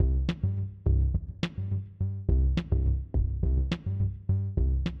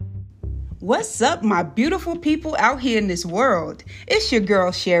What's up, my beautiful people out here in this world? It's your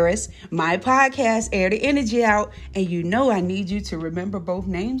girl, Sheris. My podcast, Air the Energy Out, and you know I need you to remember both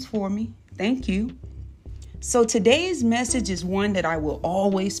names for me. Thank you. So today's message is one that I will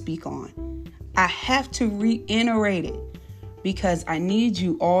always speak on. I have to reiterate it because I need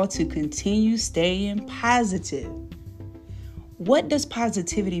you all to continue staying positive. What does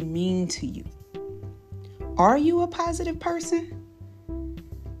positivity mean to you? Are you a positive person?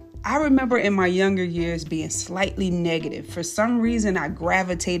 I remember in my younger years being slightly negative. For some reason, I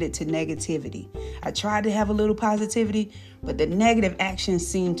gravitated to negativity. I tried to have a little positivity, but the negative actions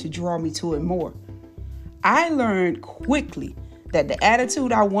seemed to draw me to it more. I learned quickly that the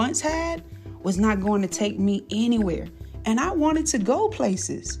attitude I once had was not going to take me anywhere, and I wanted to go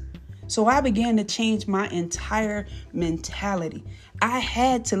places. So I began to change my entire mentality. I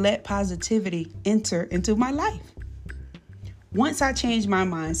had to let positivity enter into my life. Once I changed my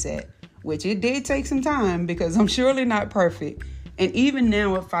mindset, which it did take some time because I'm surely not perfect, and even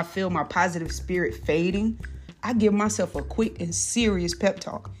now if I feel my positive spirit fading, I give myself a quick and serious pep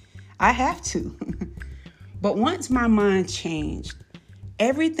talk. I have to. But once my mind changed,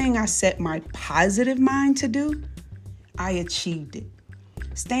 everything I set my positive mind to do, I achieved it.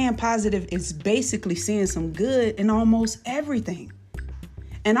 Staying positive is basically seeing some good in almost everything.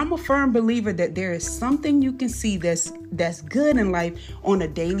 And I'm a firm believer that there is something you can see that's good in life on a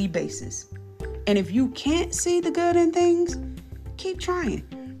daily basis. And if you can't see the good in things, keep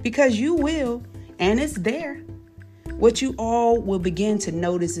trying because you will, and it's there. What you all will begin to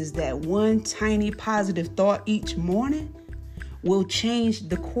notice is that one tiny positive thought each morning will change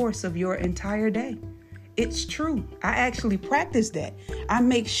the course of your entire day. It's true. I actually practice that. I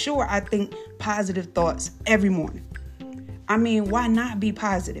make sure I think positive thoughts every morning. I mean, why not be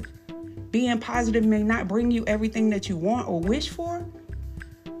positive? Being positive may not bring you everything that you want or wish for,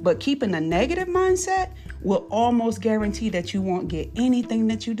 but keeping a negative mindset will almost guarantee that you won't get anything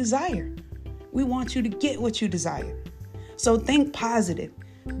that you desire. We want you to get what you desire. So think positive,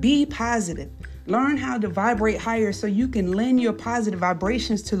 be positive, learn how to vibrate higher so you can lend your positive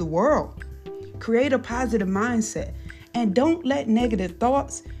vibrations to the world. Create a positive mindset and don't let negative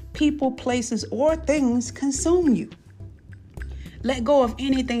thoughts, people, places, or things consume you. Let go of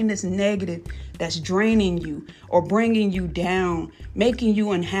anything that's negative, that's draining you or bringing you down, making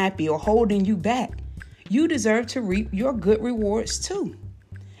you unhappy or holding you back. You deserve to reap your good rewards too.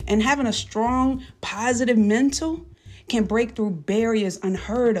 And having a strong, positive mental can break through barriers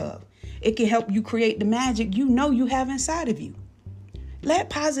unheard of. It can help you create the magic you know you have inside of you.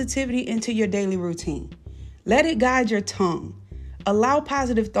 Let positivity into your daily routine. Let it guide your tongue. Allow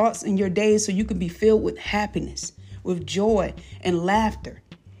positive thoughts in your days so you can be filled with happiness, with joy and laughter.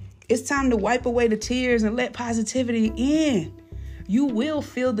 It's time to wipe away the tears and let positivity in. You will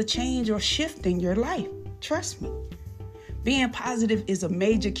feel the change or shift in your life. Trust me. Being positive is a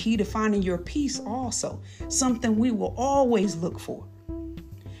major key to finding your peace also, something we will always look for.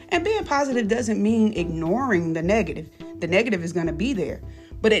 And being positive doesn't mean ignoring the negative. The negative is going to be there,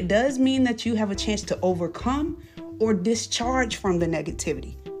 but it does mean that you have a chance to overcome or discharge from the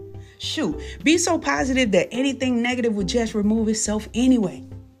negativity. Shoot, be so positive that anything negative would just remove itself anyway.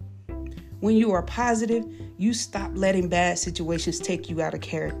 When you are positive, you stop letting bad situations take you out of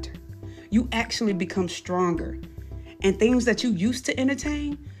character. You actually become stronger. And things that you used to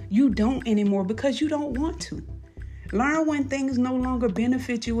entertain, you don't anymore because you don't want to. Learn when things no longer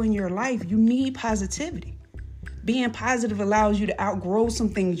benefit you in your life. You need positivity. Being positive allows you to outgrow some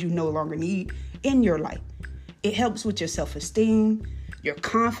things you no longer need in your life. It helps with your self-esteem, your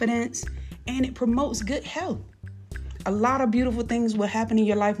confidence, and it promotes good health. A lot of beautiful things will happen in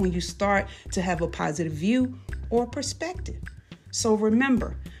your life when you start to have a positive view or perspective. So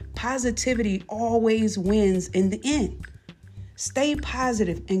remember, positivity always wins in the end. Stay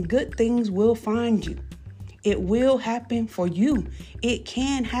positive and good things will find you. It will happen for you. It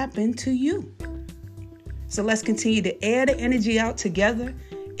can happen to you. So let's continue to air the energy out together.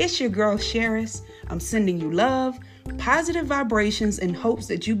 It's your girl, Sheris. I'm sending you love, positive vibrations, in hopes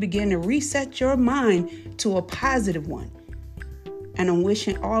that you begin to reset your mind to a positive one. And I'm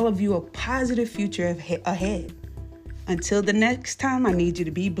wishing all of you a positive future ahead. Until the next time, I need you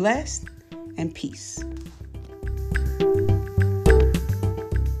to be blessed and peace.